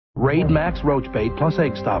Raid Max Roach Bait plus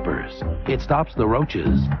egg stoppers. It stops the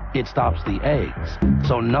roaches. It stops the eggs.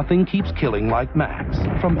 So nothing keeps killing like Max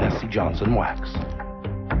from SC Johnson Wax.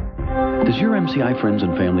 Does your MCI Friends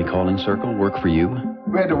and Family calling circle work for you?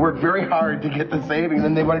 We had to work very hard to get the savings,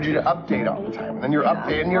 and they wanted you to update all the time. And then you're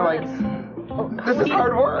updating, and you're like, this is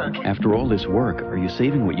hard work. After all this work, are you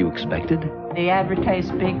saving what you expected? They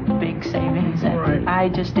advertised big savings, and I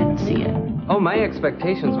just didn't see it. Oh, my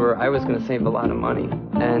expectations were I was going to save a lot of money,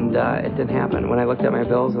 and it didn't happen. When I looked at my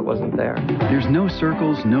bills, it wasn't there. There's no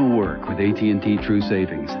circles, no work with AT&T True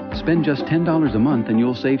Savings. Spend just $10 a month and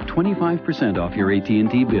you'll save 25% off your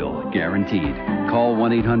AT&T bill, guaranteed. Call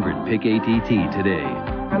 1-800-PICK-ATT today.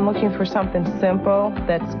 I'm looking for something simple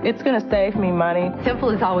it's going to save me money. Simple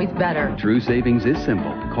is always better. True Savings is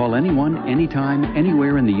simple. Call anyone, anytime,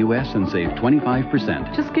 anywhere in the U.S. and save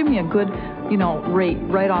 25%. Just give me a good, rate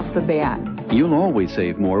right off the bat. You'll always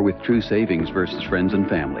save more with True Savings versus Friends and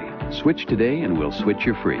Family. Switch today and we'll switch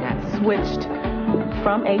you free. Switched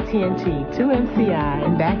from AT&T to MCI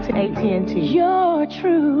and back to AT&T. Your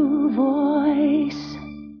true voice.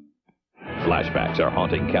 Flashbacks are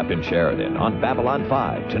haunting Captain Sheridan on Babylon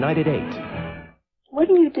 5 tonight at 8. What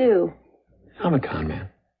do you do? I'm a con man.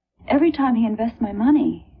 Every time he invests my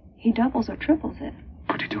money, he doubles or triples it.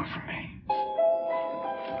 What'd you do for me?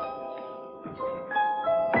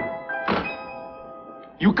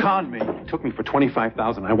 You conned me. You took me for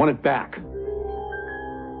 $25,000. I want it back.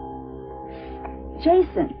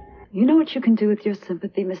 Jason, you know what you can do with your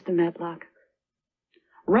sympathy, Mr. Matlock?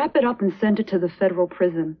 Wrap it up and send it to the federal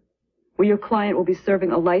prison, where your client will be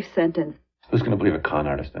serving a life sentence. Who's going to believe a con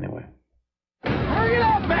artist anyway? Hurry it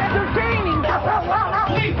up, man! They're gaining!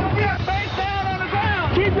 Keep face down on the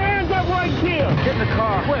ground! Keep your hands up right here! Get in the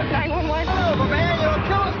car, quick! 911! Move, man! You'll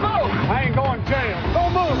kill us both! I ain't going to jail.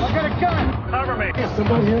 Don't move! I got a gun! Cover me! Is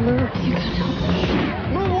somebody in there? You gotta help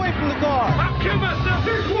me. Move away from the car! I'll kill myself!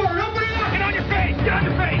 There's water! Nobody knocking on your face! Get on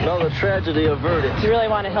your face! Well, the tragedy averted. You really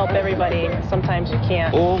want to help everybody. Sometimes you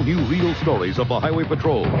can't. All new real stories of the Highway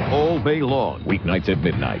Patrol all May long. Weeknights at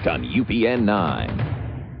midnight on UPN 9.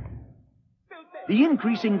 The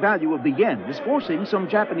increasing value of the yen is forcing some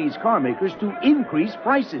Japanese car makers to increase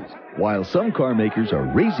prices. While some car makers are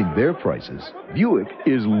raising their prices, Buick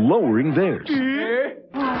is lowering theirs.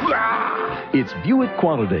 It's Buick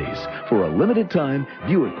Qualidays. For a limited time,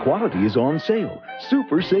 Buick Quality is on sale.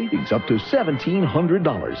 Super savings up to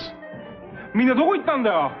 $1,700.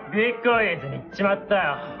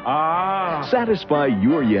 Satisfy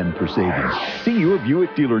your yen for savings. See your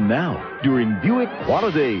Buick dealer now during Buick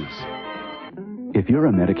Qualidays. If you're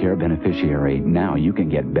a Medicare beneficiary, now you can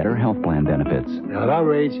get better health plan benefits. At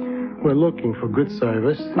our age, we're looking for good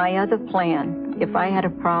service. My other plan, if I had a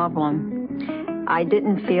problem, I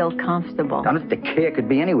didn't feel comfortable. Now, if the care could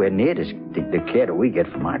be anywhere near the care that we get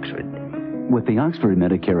from Oxford. With the Oxford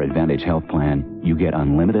Medicare Advantage health plan, you get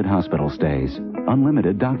unlimited hospital stays,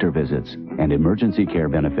 unlimited doctor visits, and emergency care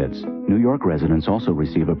benefits. New York residents also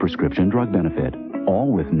receive a prescription drug benefit,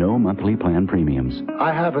 all with no monthly plan premiums.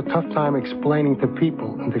 I have a tough time explaining to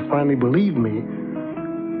people, and they finally believe me,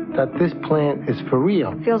 that this plan is for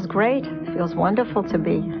real. It feels great. It feels wonderful to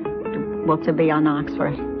be on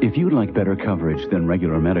Oxford. If you'd like better coverage than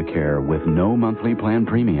regular Medicare with no monthly plan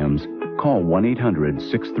premiums, call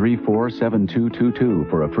 1-800-634-7222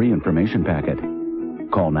 for a free information packet.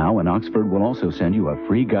 Call now and Oxford will also send you a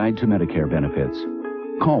free guide to Medicare benefits.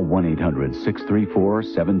 Call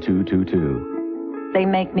 1-800-634-7222. They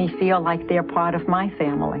make me feel like they're part of my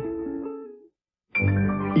family.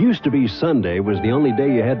 Used to be Sunday was the only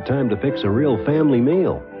day you had time to fix a real family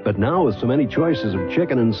meal. But now with so many choices of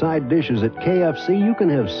chicken and side dishes at KFC, you can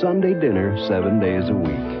have Sunday dinner 7 days a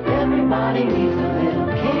week. Everybody needs a little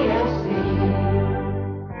KFC.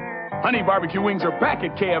 Honey BBQ Wings are back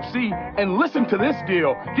at KFC, and listen to this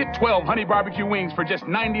deal. Get 12 Honey BBQ Wings for just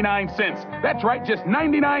 99 cents. That's right, just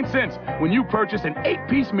 99 cents when you purchase an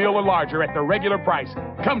 8-piece meal or larger at the regular price.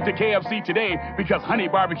 Come to KFC today because Honey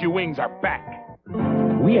BBQ Wings are back.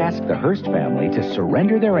 We asked the Hearst family to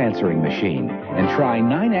surrender their answering machine and try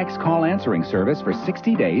NYNEX call answering service for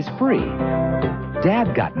 60 days free.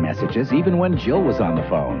 Dad got messages even when Jill was on the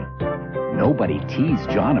phone. Nobody teased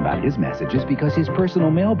John about his messages because his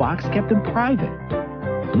personal mailbox kept them private.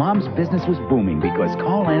 Mom's business was booming because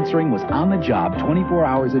call answering was on the job 24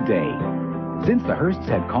 hours a day. Since the Hearsts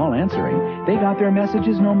had call answering, they got their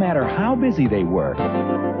messages no matter how busy they were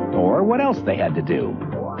or what else they had to do.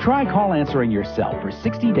 Try call answering yourself for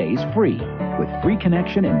 60 days free with free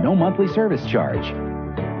connection and no monthly service charge.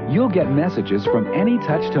 You'll get messages from any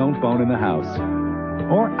touch-tone phone in the house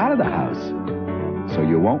or out of the house, so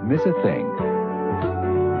you won't miss a thing.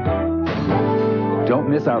 Don't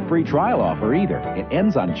miss our free trial offer either. It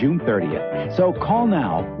ends on June 30th. So call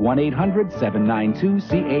now,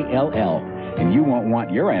 1-800-792-CALL, and you won't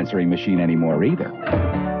want your answering machine anymore either.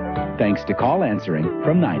 Thanks to Call Answering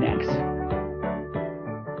from NYNEX.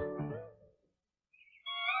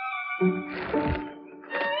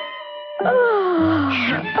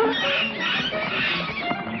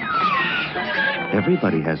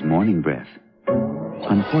 Everybody has morning breath.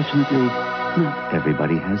 Unfortunately, not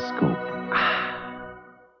everybody has scope.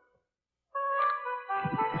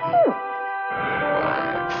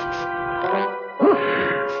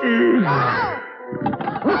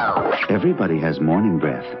 Everybody has morning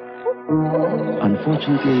breath.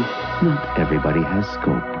 Unfortunately, not everybody has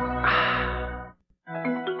scope.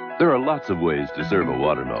 There are lots of ways to serve a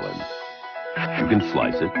watermelon. You can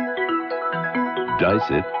slice it,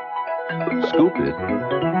 dice it, scoop it,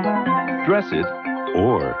 dress it,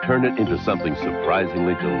 or turn it into something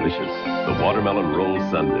surprisingly delicious. The Watermelon Roll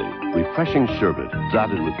Sundae. Refreshing sherbet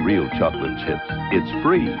dotted with real chocolate chips. It's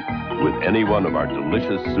free with any one of our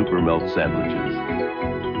delicious super melt sandwiches.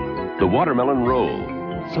 The Watermelon Roll.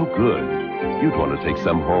 So good, you'd want to take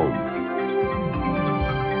some home.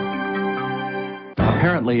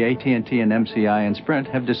 Apparently, AT&T and MCI and Sprint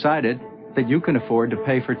have decided that you can afford to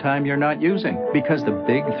pay for time you're not using because the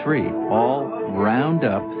big three all round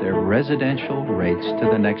up their residential rates to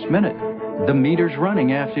the next minute. The meter's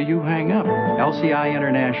running after you hang up. LCI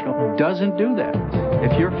International doesn't do that.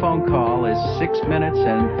 If your phone call is 6 minutes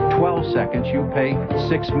and 12 seconds, you pay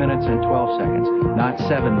 6 minutes and 12 seconds, not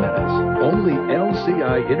 7 minutes. Only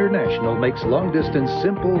LCI International makes long distance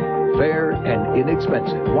simple, fair, and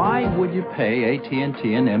inexpensive. Why would you pay AT&T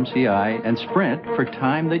and MCI and Sprint for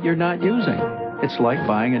time that you're not using? It's like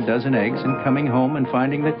buying a dozen eggs and coming home and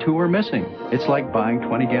finding that 2 are missing. It's like buying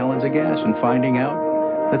 20 gallons of gas and finding out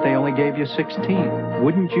that they only gave you 16.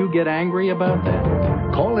 Wouldn't you get angry about that?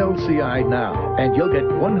 Call LCI now, and you'll get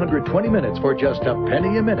 120 minutes for just a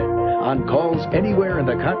penny a minute on calls anywhere in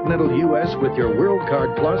the continental U.S. with your World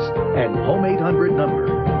Card Plus and Home 800 number.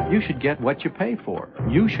 You should get what you pay for.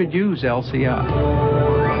 You should use LCI.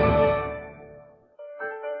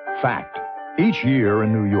 Fact. Each year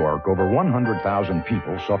in New York, over 100,000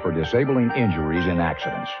 people suffer disabling injuries in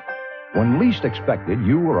accidents. When least expected,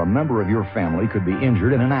 you or a member of your family could be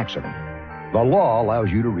injured in an accident. The law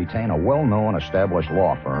allows you to retain a well-known established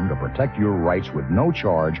law firm to protect your rights with no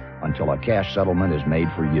charge until a cash settlement is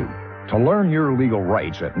made for you. To learn your legal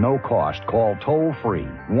rights at no cost, call toll-free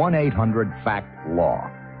 1-800-FACT-LAW.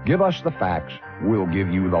 Give us the facts, we'll give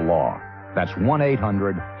you the law. That's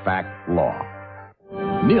 1-800-FACT-LAW.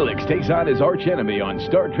 Neelix takes on his archenemy on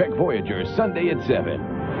Star Trek Voyager, Sunday at 7.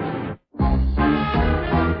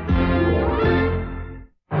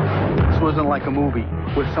 This wasn't like a movie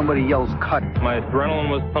where somebody yells cut. My adrenaline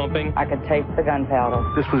was pumping. I could taste the gunpowder.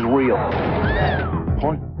 This was real.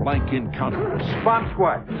 Point-blank encounters. Bomb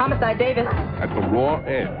squad. Homicide Davis. At the raw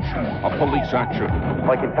edge of police action.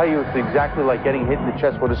 I can tell you it's exactly like getting hit in the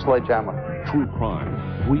chest with a sledgehammer. True crime.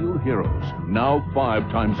 Real heroes. Now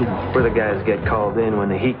 5 times a week. Where the guys get called in when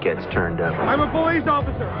the heat gets turned up. I'm a police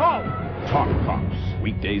officer. Halt! Talk Cops.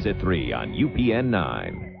 Weekdays at 3 on UPN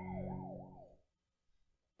 9.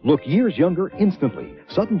 Look years younger instantly.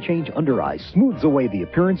 Sudden Change Under Eyes smooths away the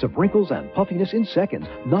appearance of wrinkles and puffiness in seconds.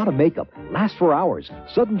 Not a makeup. Lasts for hours.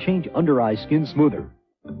 Sudden Change Under Eyes Skin Smoother.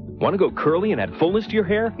 Want to go curly and add fullness to your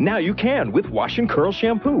hair? Now you can with Wash and Curl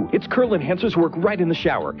Shampoo. Its curl enhancers work right in the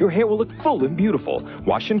shower. Your hair will look full and beautiful.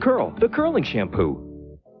 Wash and Curl, the curling shampoo.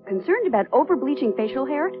 Concerned about over-bleaching facial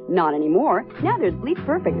hair? Not anymore. Now there's Bleach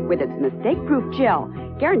Perfect with its mistake-proof gel.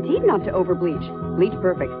 Guaranteed not to over-bleach. Bleach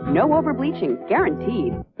Perfect. No over-bleaching.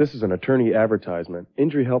 Guaranteed. This is an attorney advertisement.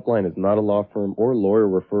 Injury Helpline is not a law firm or lawyer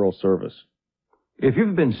referral service. If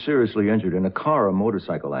you've been seriously injured in a car or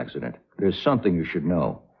motorcycle accident, there's something you should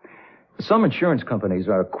know. Some insurance companies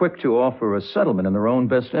are quick to offer a settlement in their own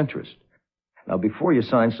best interest. Now, before you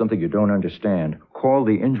sign something you don't understand, call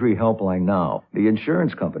the Injury Helpline now. The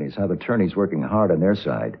insurance companies have attorneys working hard on their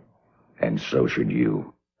side, and so should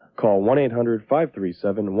you. Call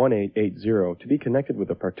 1-800-537-1880 to be connected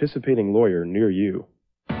with a participating lawyer near you.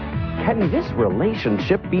 Can this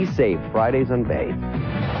relationship be saved? Fridays on Bay.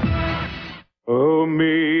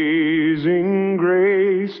 Amazing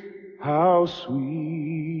grace, how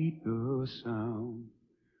sweet the sound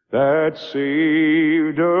that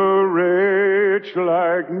saved a wretch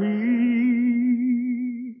like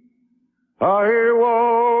me. I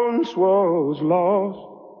once was lost,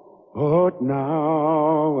 but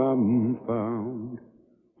now I'm found.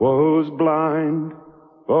 Was blind,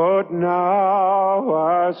 but now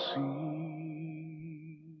I see.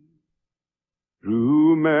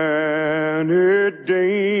 Through many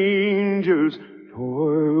dangers,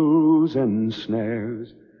 toils, and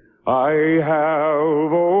snares, I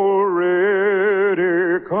have already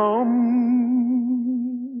come.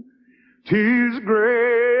 'Tis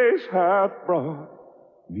grace hath brought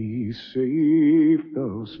me safe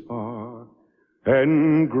thus far,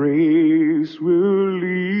 and grace will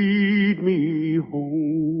lead me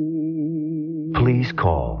home. Please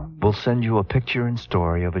call. We'll send you a picture and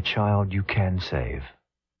story of a child you can save.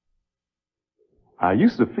 I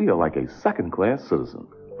used to feel like a second-class citizen,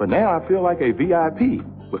 but now I feel like a VIP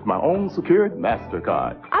with my own secured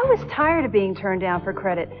MasterCard. I was tired of being turned down for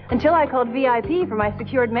credit until I called VIP for my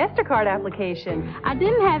secured MasterCard application. I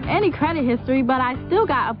didn't have any credit history, but I still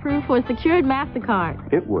got approved for a secured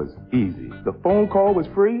MasterCard. It was easy. The phone call was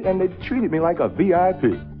free, and they treated me like a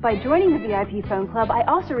VIP. By joining the VIP phone club, I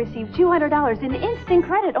also received $200 in instant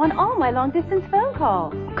credit on all my long-distance phone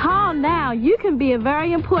calls. Call now. You can be a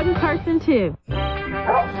very important person, too.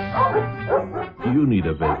 You need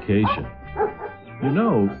a vacation. You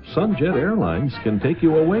know, Sunjet Airlines can take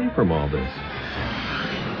you away from all this.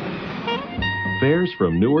 Fares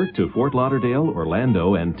from Newark to Fort Lauderdale,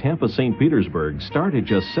 Orlando, and Tampa, St. Petersburg start at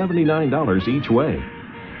just $79 each way.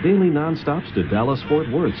 Daily nonstops to Dallas-Fort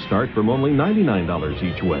Worth start from only $99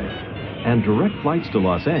 each way. And direct flights to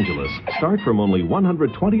Los Angeles start from only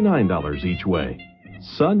 $129 each way.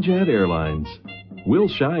 Sunjet Airlines. We'll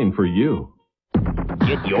shine for you.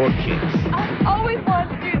 Get your kicks. I always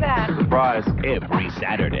wanted to do that. Surprise. Every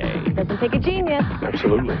Saturday. Doesn't take a genius.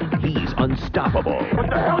 Absolutely. He's unstoppable. What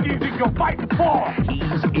the hell do you think you're fighting for?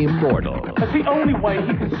 He's immortal. That's the only way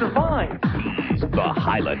he can survive. He's the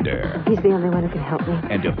Highlander. He's the only one who can help me.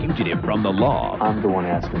 And a fugitive from the law. I'm the one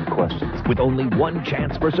asking the questions. With only one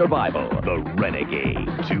chance for survival, the Renegade.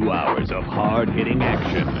 2 hours of hard-hitting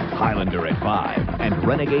action. Highlander at 5 and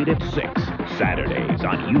Renegade at 6. Saturdays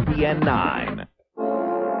on UPN 9.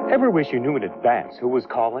 Ever wish you knew in advance who was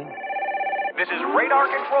calling? This is Radar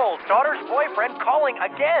Control's daughter's boyfriend calling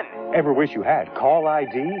again. Ever wish you had call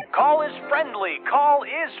ID? Call is friendly. Call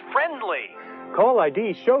is friendly. Call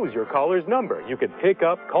ID shows your caller's number. You can pick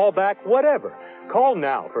up, call back, whatever. Call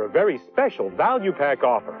now for a very special ValuPak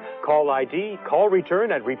offer. Call ID, call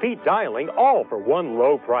return, and repeat dialing, all for one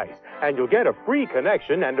low price. And you'll get a free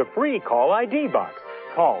connection and a free call ID box.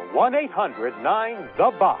 Call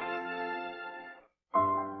 1-800-9-THE-BOX.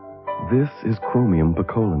 This is chromium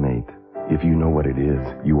picolinate. If you know what it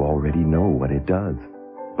is, you already know what it does.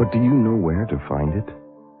 But do you know where to find it?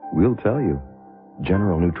 We'll tell you.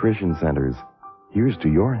 General Nutrition Centers. Here's to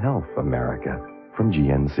your health, America, from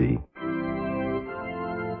GNC.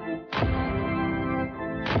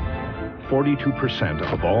 42%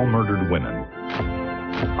 of all murdered women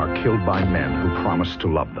are killed by men who promise to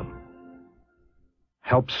love them.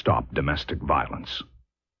 Help stop domestic violence.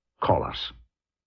 Call us.